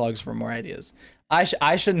change logs for more ideas.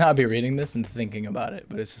 I should not be reading this and thinking about it,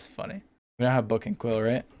 but it's just funny. We don't have book and quill,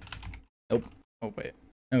 right? Nope. Oh wait.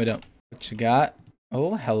 No, we don't. What you got?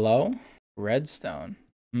 Oh, hello. Redstone.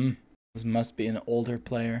 This must be an older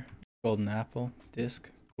player. Golden apple. Disc.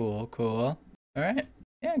 Cool, cool. Alright.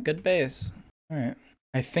 Yeah, good base. Alright.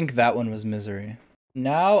 I think that one was misery.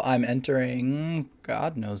 Now I'm entering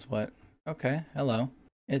God knows what. Okay, hello.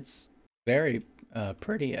 It's very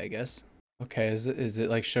pretty, I guess. Okay, is it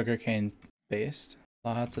like sugarcane based?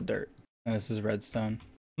 Lots of dirt. And this is redstone.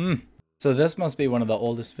 So this must be one of the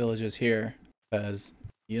oldest villages here, because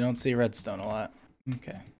you don't see redstone a lot.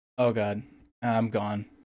 Okay. Oh god. I'm gone.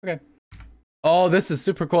 Okay. Oh, this is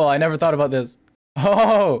super cool. I never thought about this.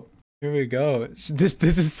 Oh, here we go. This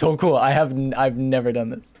is so cool. I've never done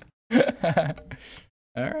this.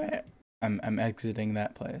 All right. I'm exiting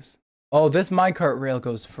that place. Oh, this minecart rail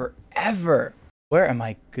goes forever. Where am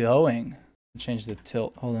I going? Change the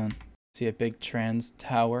tilt. Hold on. See a big trans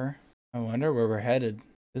tower. I wonder where we're headed.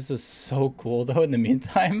 This is so cool though in the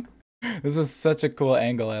meantime. This is such a cool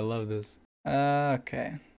angle. I love this.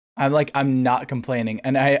 Okay. I'm not complaining.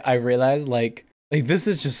 And I realized like this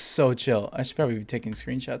is just so chill. I should probably be taking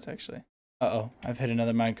screenshots actually. Uh-oh, I've hit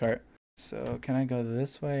another minecart. So can I go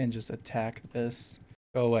this way and just attack this?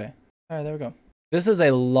 Go away. All right, there we go. This is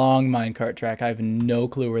a long minecart track. I have no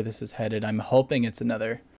clue where this is headed. I'm hoping it's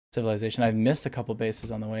another civilization. I've missed a couple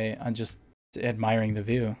bases on the way. I'm just admiring the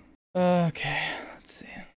view. Okay, let's see.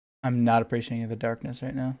 I'm not appreciating the darkness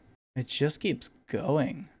right now. It just keeps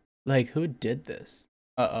going. Like, who did this?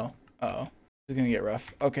 Uh-oh. Uh-oh. It's gonna get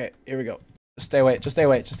rough. Okay, here we go. Just stay away. Just stay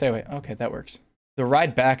away. Just stay away. Okay, that works. The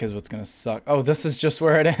ride back is what's gonna suck. Oh, this is just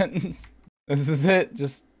where it ends. This is it.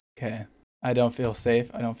 Just, okay. I don't feel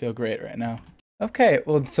safe. I don't feel great right now. Okay,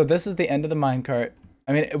 well, so this is the end of the minecart.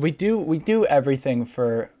 I mean, we do everything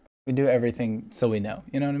so we know.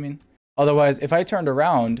 You know what I mean? Otherwise, if I turned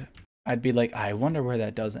around, I'd be like, I wonder where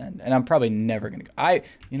that does end. And I'm probably never gonna go.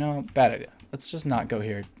 You know, bad idea. Let's just not go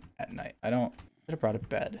here at night. I should have brought a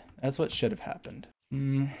bed. That's what should have happened.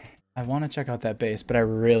 I want to check out that base, but I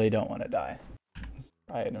really don't want to die. Let's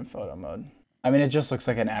try it in photo mode. I mean, it just looks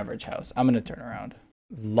like an average house. I'm gonna turn around.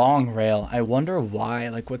 Long rail. I wonder why.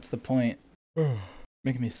 Like, what's the point?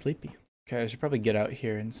 Making me sleepy. Okay, I should probably get out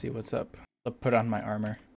here and see what's up. I'll put on my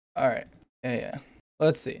armor. All right. Yeah.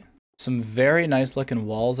 Let's see. Some very nice looking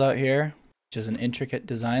walls out here, which is an intricate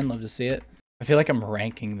design. Love to see it. I feel like I'm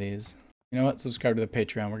ranking these. You know what? Subscribe to the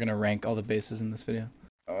Patreon. We're gonna rank all the bases in this video.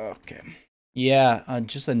 Okay. Yeah,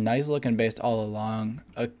 just a nice looking base all along.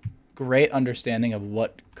 A great understanding of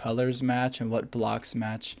what colors match and what blocks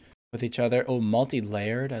match with each other. Oh,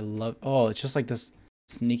 multi-layered. I love. Oh, it's just like this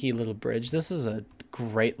sneaky little bridge. This is a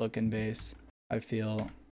great looking base. I feel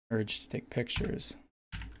urged to take pictures.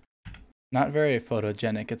 Not very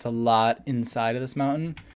photogenic. It's a lot inside of this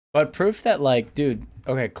mountain, but proof that like, dude,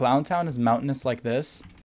 okay, Clown Town is mountainous like this.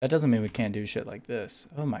 That doesn't mean we can't do shit like this.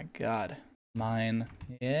 Oh my god. Mine.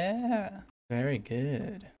 Yeah. Very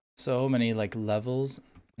good. So many like levels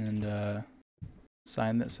and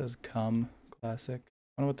sign that says come. Classic.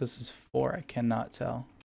 I wonder what this is for. I cannot tell.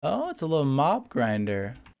 Oh, it's a little mob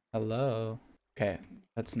grinder. Hello. Okay,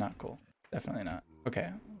 that's not cool. Definitely not. Okay,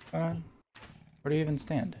 come on. Where do you even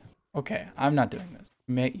stand? Okay, I'm not doing this.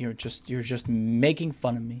 You're just making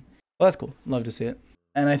fun of me. Well, that's cool. Love to see it.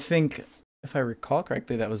 And I think, if I recall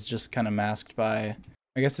correctly, that was just kind of masked by.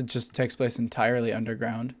 I guess it just takes place entirely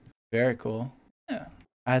underground. Very cool. Yeah.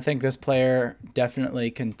 I think this player definitely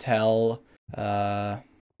can tell, you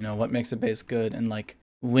know, what makes a base good and like.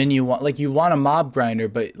 When you want a mob grinder,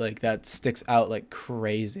 but like that sticks out like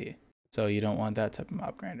crazy. So you don't want that type of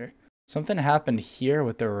mob grinder. Something happened here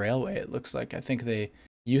with the railway. It looks like, I think they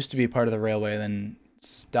used to be part of the railway, then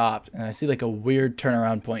stopped. And I see like a weird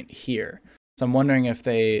turnaround point here. So I'm wondering if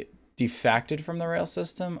they defacted from the rail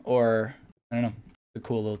system or, I don't know, a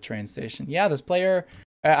cool little train station. Yeah, this player,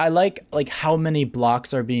 I like how many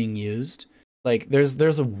blocks are being used. Like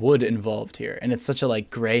there's a wood involved here and it's such a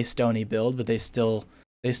like gray stony build, but they still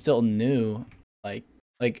knew like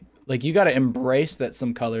you got to embrace that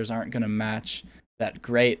some colors aren't going to match that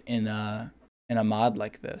great in a mod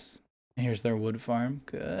like this. And here's their wood farm.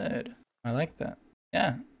 Good. I like that.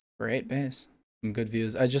 Yeah. Great base. Some good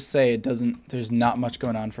views. I just say there's not much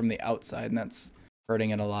going on from the outside and that's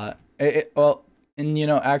hurting it a lot. Well, and you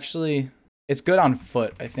know, actually It's good on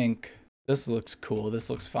foot. I think this looks cool. This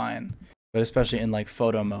looks fine, but especially in like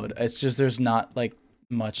photo mode, it's just there's not like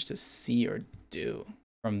much to see or do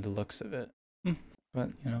from the looks of it. But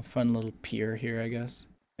you know, fun little pier here, I guess.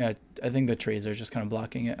 Yeah, I think the trees are just kind of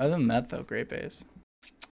blocking it. Other than that, though, great base.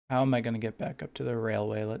 How am I gonna get back up to the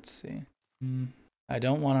railway? Let's see. I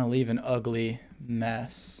don't want to leave an ugly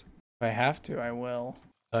mess. If I have to, I will.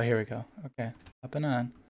 Oh, here we go. Okay, up and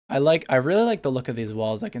on. I really like the look of these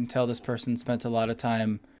walls. I can tell this person spent a lot of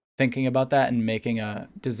time thinking about that and making a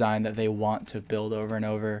design that they want to build over and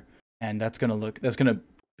over. And that's gonna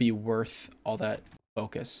be worth all that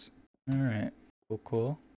focus. All right,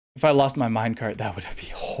 cool. If I lost my minecart, that would be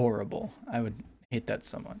horrible. I would hate that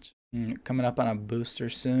so much. Coming up on a booster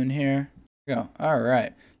soon here. Go. All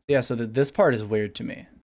right. Yeah, so this part is weird to me.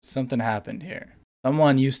 Something happened here.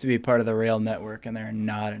 Someone used to be part of the rail network and they're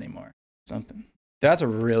not anymore. Something. That's a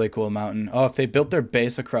really cool mountain. Oh, if they built their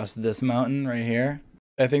base across this mountain right here,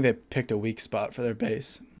 I think they picked a weak spot for their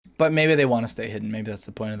base. But maybe they want to stay hidden. Maybe that's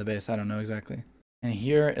the point of the base. I don't know exactly. And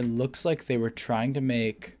here it looks like they were trying to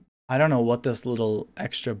make, I don't know what this little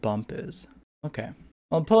extra bump is. Okay.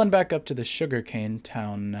 Well, I'm pulling back up to the sugarcane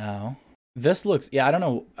town now. This looks, yeah, I don't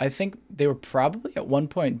know. I think they were probably at one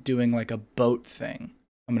point doing like a boat thing.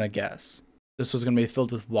 I'm going to guess. This was going to be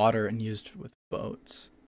filled with water and used with boats.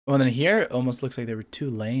 Well, then here it almost looks like there were 2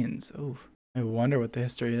 lanes. Oh, I wonder what the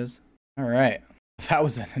history is. All right. That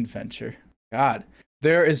was an adventure. God,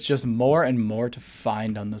 there is just more and more to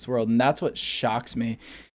find on this world. And that's what shocks me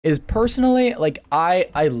is personally, like I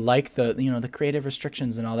like the, you know, the creative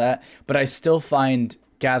restrictions and all that, but I still find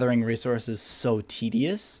gathering resources so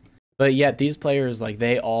tedious. But yet these players, like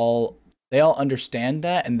they all understand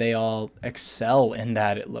that and they all excel in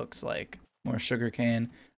that, it looks like. More sugarcane.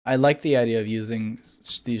 I like the idea of using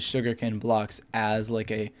these sugarcane blocks as like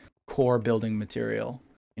a core building material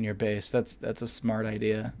in your base. That's a smart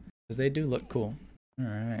idea because they do look cool. All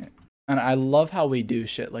right. And I love how we do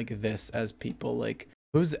shit like this as people. Like,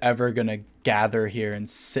 who's ever gonna gather here and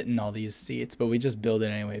sit in all these seats? But we just build it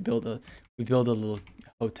anyway. We build a little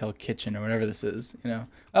hotel kitchen or whatever this is, you know.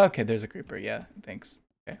 Okay, there's a creeper. Yeah, thanks.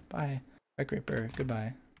 Okay, bye. Bye, creeper.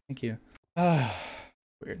 Goodbye. Thank you.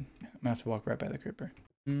 Weird. I'm gonna have to walk right by the creeper.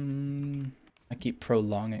 I keep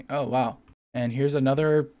prolonging. Oh, wow. And here's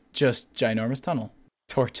another just ginormous tunnel.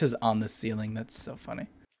 Torches on the ceiling. That's so funny.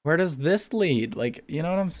 Where does this lead? Like, you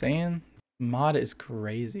know what I'm saying? Mod is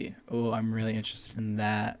crazy. Oh, I'm really interested in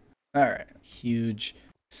that. All right. Huge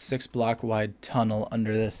 6-block wide tunnel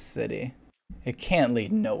under this city. It can't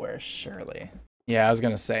lead nowhere, surely. Yeah, I was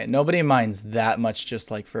going to say, nobody minds that much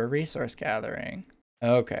just like for a resource gathering.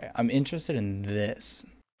 Okay, I'm interested in this.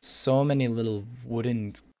 So many little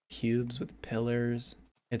wooden cubes with pillars.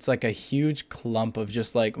 It's like a huge clump of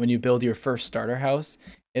just like when you build your first starter house,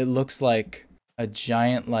 it looks like a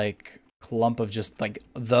giant like clump of just like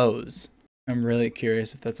those. I'm really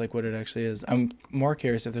curious if that's like what it actually is. I'm more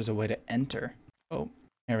curious if there's a way to enter. Oh,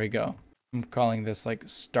 here we go. I'm calling this like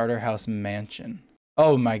starter house mansion.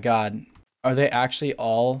 Oh my God. Are they actually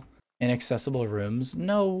all inaccessible rooms?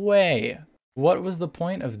 No way. What was the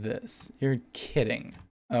point of this? You're kidding.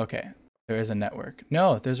 Okay, there is a network.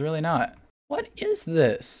 No, there's really not. What is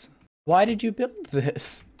this? Why did you build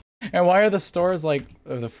this? And why are the stores like,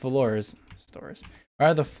 or the floors, why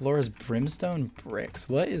are the floors brimstone bricks?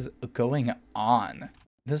 What is going on?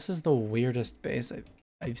 This is the weirdest base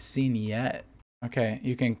I've seen yet. Okay,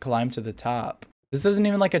 you can climb to the top. This isn't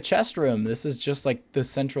even like a chest room. This is just like the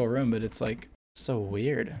central room, but it's like so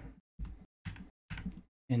weird.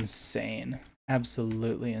 Insane.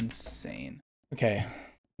 Absolutely insane. Okay,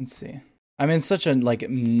 let's see. I'm in such a like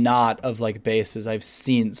knot of like bases. I've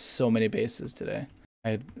seen so many bases today.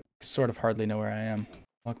 I sort of hardly know where I am.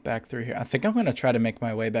 Walk back through here. I think I'm gonna try to make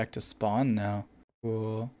my way back to spawn now.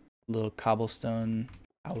 Cool. Little cobblestone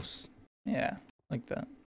house. Yeah, like that.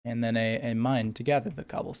 And then a mine to gather the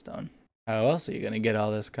cobblestone. How else are you gonna get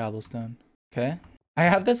all this cobblestone? Okay. I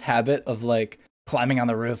have this habit of like climbing on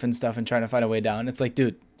the roof and stuff and trying to find a way down. It's like,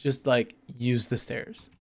 dude, just like use the stairs.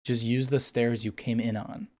 Just use the stairs you came in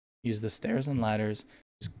on. Use the stairs and ladders.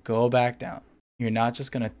 Just go back down. You're not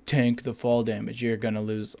just gonna tank the fall damage. You're gonna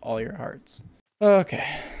lose all your hearts. Okay.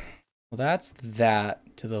 Well, that's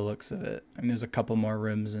that to the looks of it. I mean, there's a couple more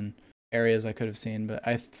rooms and areas I could have seen, but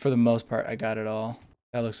for the most part, I got it all.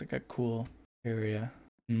 That looks like a cool area.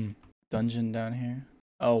 Dungeon down here.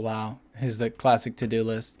 Oh, wow. Here's the classic to-do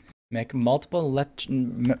list. Make multiple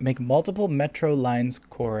metro lines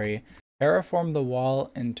quarry. Terraform the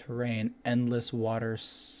wall and terrain. Endless water.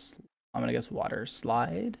 I'm gonna guess water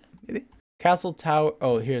slide, maybe. Castle Tower.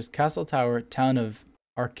 Oh, here's Castle Tower, town of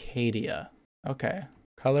Arcadia. Okay.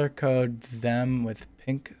 Color code them with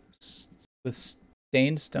pink with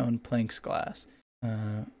stained stone planks glass.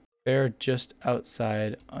 They're just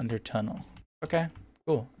outside under tunnel. Okay,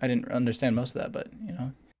 cool. I didn't understand most of that, but you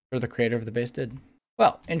know, or the creator of the base did.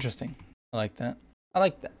 Well, interesting. I like that. I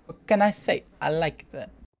like that. What can I say? I like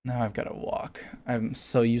that. Now I've got to walk. I'm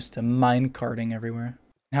so used to mine carting everywhere.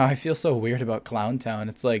 Now I feel so weird about Clown Town.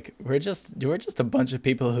 It's like we're just a bunch of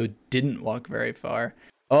people who didn't walk very far.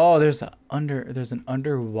 Oh, there's an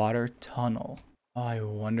underwater tunnel. Oh, I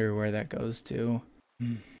wonder where that goes to.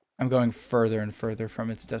 I'm going further and further from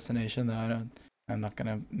its destination, though. I'm not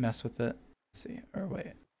gonna mess with it. Let's see. Or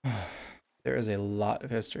wait. There is a lot of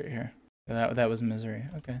history here. That was misery.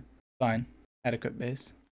 Okay, fine. Adequate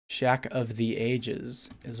base. Shack of the Ages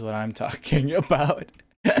is what I'm talking about.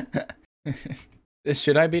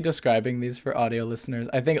 Should I be describing these for audio listeners?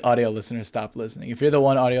 I think audio listeners stop listening. If you're the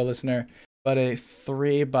one audio listener, but a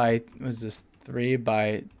 3 by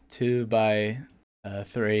 2 by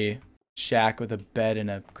 3 shack with a bed and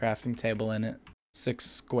a crafting table in it. 6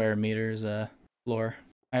 square meters floor.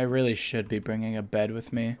 I really should be bringing a bed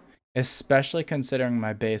with me, especially considering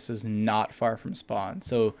my base is not far from spawn.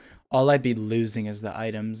 So all I'd be losing is the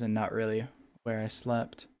items and not really where I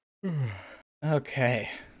slept. Okay,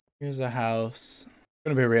 here's a house.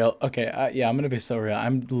 I'm gonna be real. Okay, yeah, I'm gonna be so real.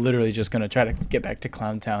 I'm literally just gonna try to get back to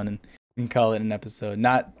Clown Town and call it an episode.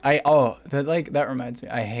 That reminds me.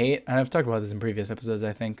 I hate, and I've talked about this in previous episodes,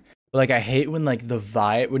 I think. But like, I hate when like the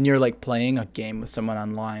vibe, when you're like playing a game with someone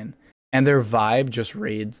online and their vibe just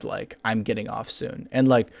reads like, I'm getting off soon. And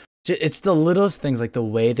like, it's the littlest things, like the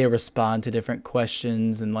way they respond to different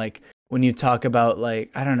questions. And like, when you talk about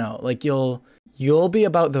like, I don't know, like you'll be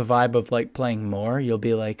about the vibe of like playing more. You'll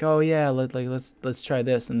be like, oh yeah, let's try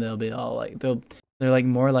this. And they'll be all like, they're like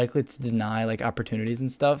more likely to deny like opportunities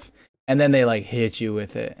and stuff. And then they like hit you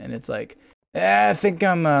with it. And it's like, I think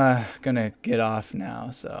I'm gonna get off now.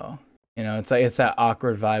 So, you know, it's like, it's that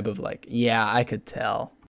awkward vibe of like, yeah, I could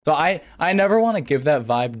tell. So I never want to give that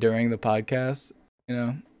vibe during the podcast, you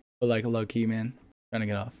know, but like low key, man, trying to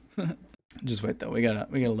get off. Just wait though. We got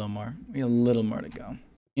a little more. We got a little more to go.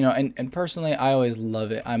 You know, and personally, I always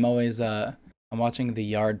love it. I'm always I'm watching the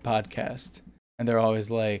Yard podcast, and they're always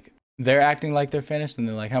like, they're acting like they're finished, and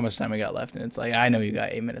they're like, how much time we got left? And it's like, I know you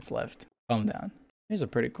got 8 minutes left. Calm down. Here's a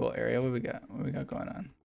pretty cool area. What we got? What we got going on?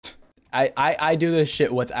 I do this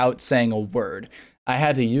shit without saying a word. I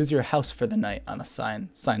had to use your house for the night on a sign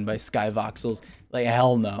signed by Sky Voxels. Like,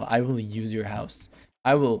 hell no. I will use your house.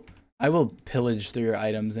 I will pillage through your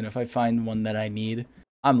items, and if I find one that I need,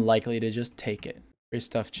 I'm likely to just take it. Free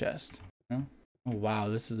stuffed chest. Oh wow,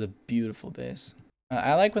 this is a beautiful base.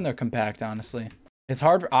 I like when they're compact, honestly. It's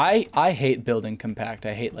hard. I hate building compact.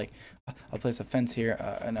 I hate like, I'll place a fence here,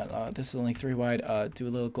 and this is only 3 wide. Do a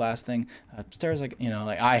little glass thing. Stairs, like, you know,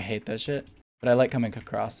 like I hate that shit. But I like coming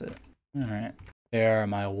across it. All right, there are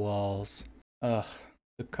my walls. Ugh,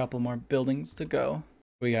 a couple more buildings to go.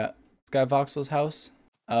 We got Sky Voxel's house.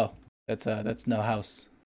 Oh, that's no house.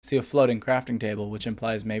 See a floating crafting table, which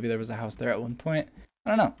implies maybe there was a house there at one point. I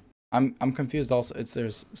don't know. I'm confused also.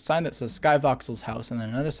 There's a sign that says Sky Voxel's house, and then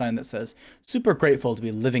another sign that says super grateful to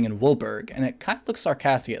be living in Woolburg. And it kind of looks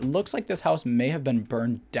sarcastic. It looks like this house may have been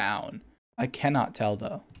burned down. I cannot tell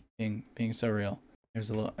though, being so real. There's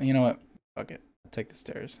a little, you know what? Fuck it. I'll take the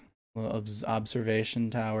stairs. A little observation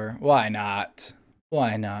tower. Why not?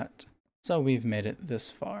 Why not? So we've made it this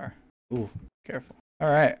far. Ooh, careful. All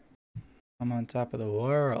right. I'm on top of the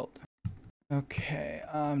world. Okay,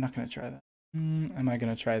 I'm not gonna try that. Am I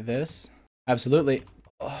gonna try this? Absolutely.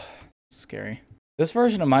 Oh, scary. This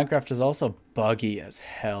version of Minecraft is also buggy as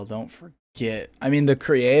hell, don't forget. I mean, the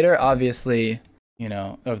creator, obviously, you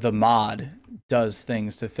know, of the mod, does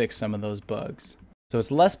things to fix some of those bugs. So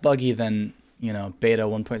it's less buggy than, you know, beta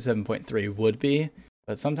 1.7.3 would be.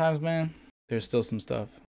 But sometimes, man, there's still some stuff.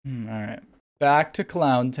 Alright. Back to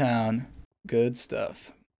Clown Town. Good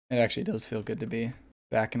stuff. It actually does feel good to be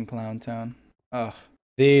back in Clown Town. Ugh.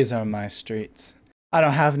 These are my streets. I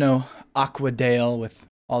don't have no Aquadale with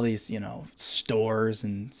all these, you know, stores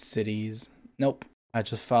and cities. Nope. I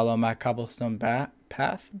just follow my cobblestone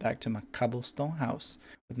path back to my cobblestone house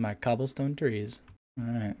with my cobblestone trees.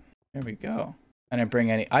 All right. There we go. I didn't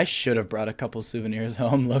bring any. I should have brought a couple souvenirs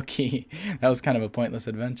home, low-key. That was kind of a pointless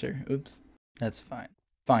adventure. Oops. That's fine.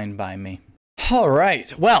 Fine by me. All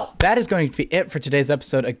right, well, that is going to be it for today's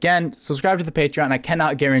episode. Again, subscribe to the Patreon. I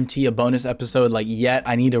cannot guarantee a bonus episode like yet.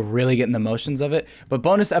 I need to really get in the motions of it. But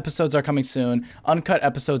bonus episodes are coming soon. Uncut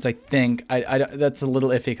episodes, I think. That's a little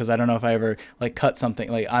iffy because I don't know if I ever like cut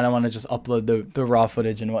something. Like, I don't want to just upload the raw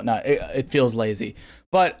footage and whatnot. It feels lazy.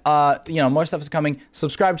 But you know, more stuff is coming.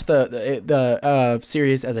 Subscribe to the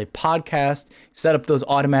series as a podcast. Set up those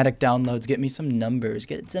automatic downloads. Get me some numbers.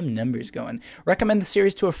 Get some numbers going. Recommend the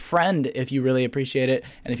series to a friend if you really appreciate it,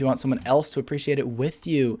 and if you want someone else to appreciate it with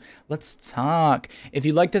you. Let's talk. If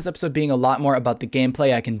you like this episode being a lot more about the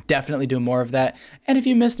gameplay, I can definitely do more of that. And if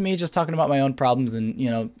you missed me just talking about my own problems and, you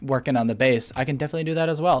know, working on the bass, I can definitely do that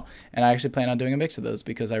as well. And I actually plan on doing a mix of those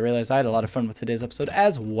because I realized I had a lot of fun with today's episode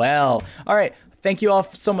as well. All right. Thank you all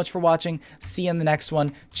so much for watching. See you in the next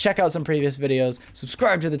one. Check out some previous videos.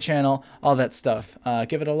 Subscribe to the channel. All that stuff.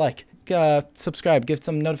 Give it a like. Subscribe. Get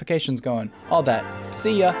some notifications going. All that.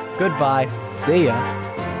 See ya. Goodbye. See ya.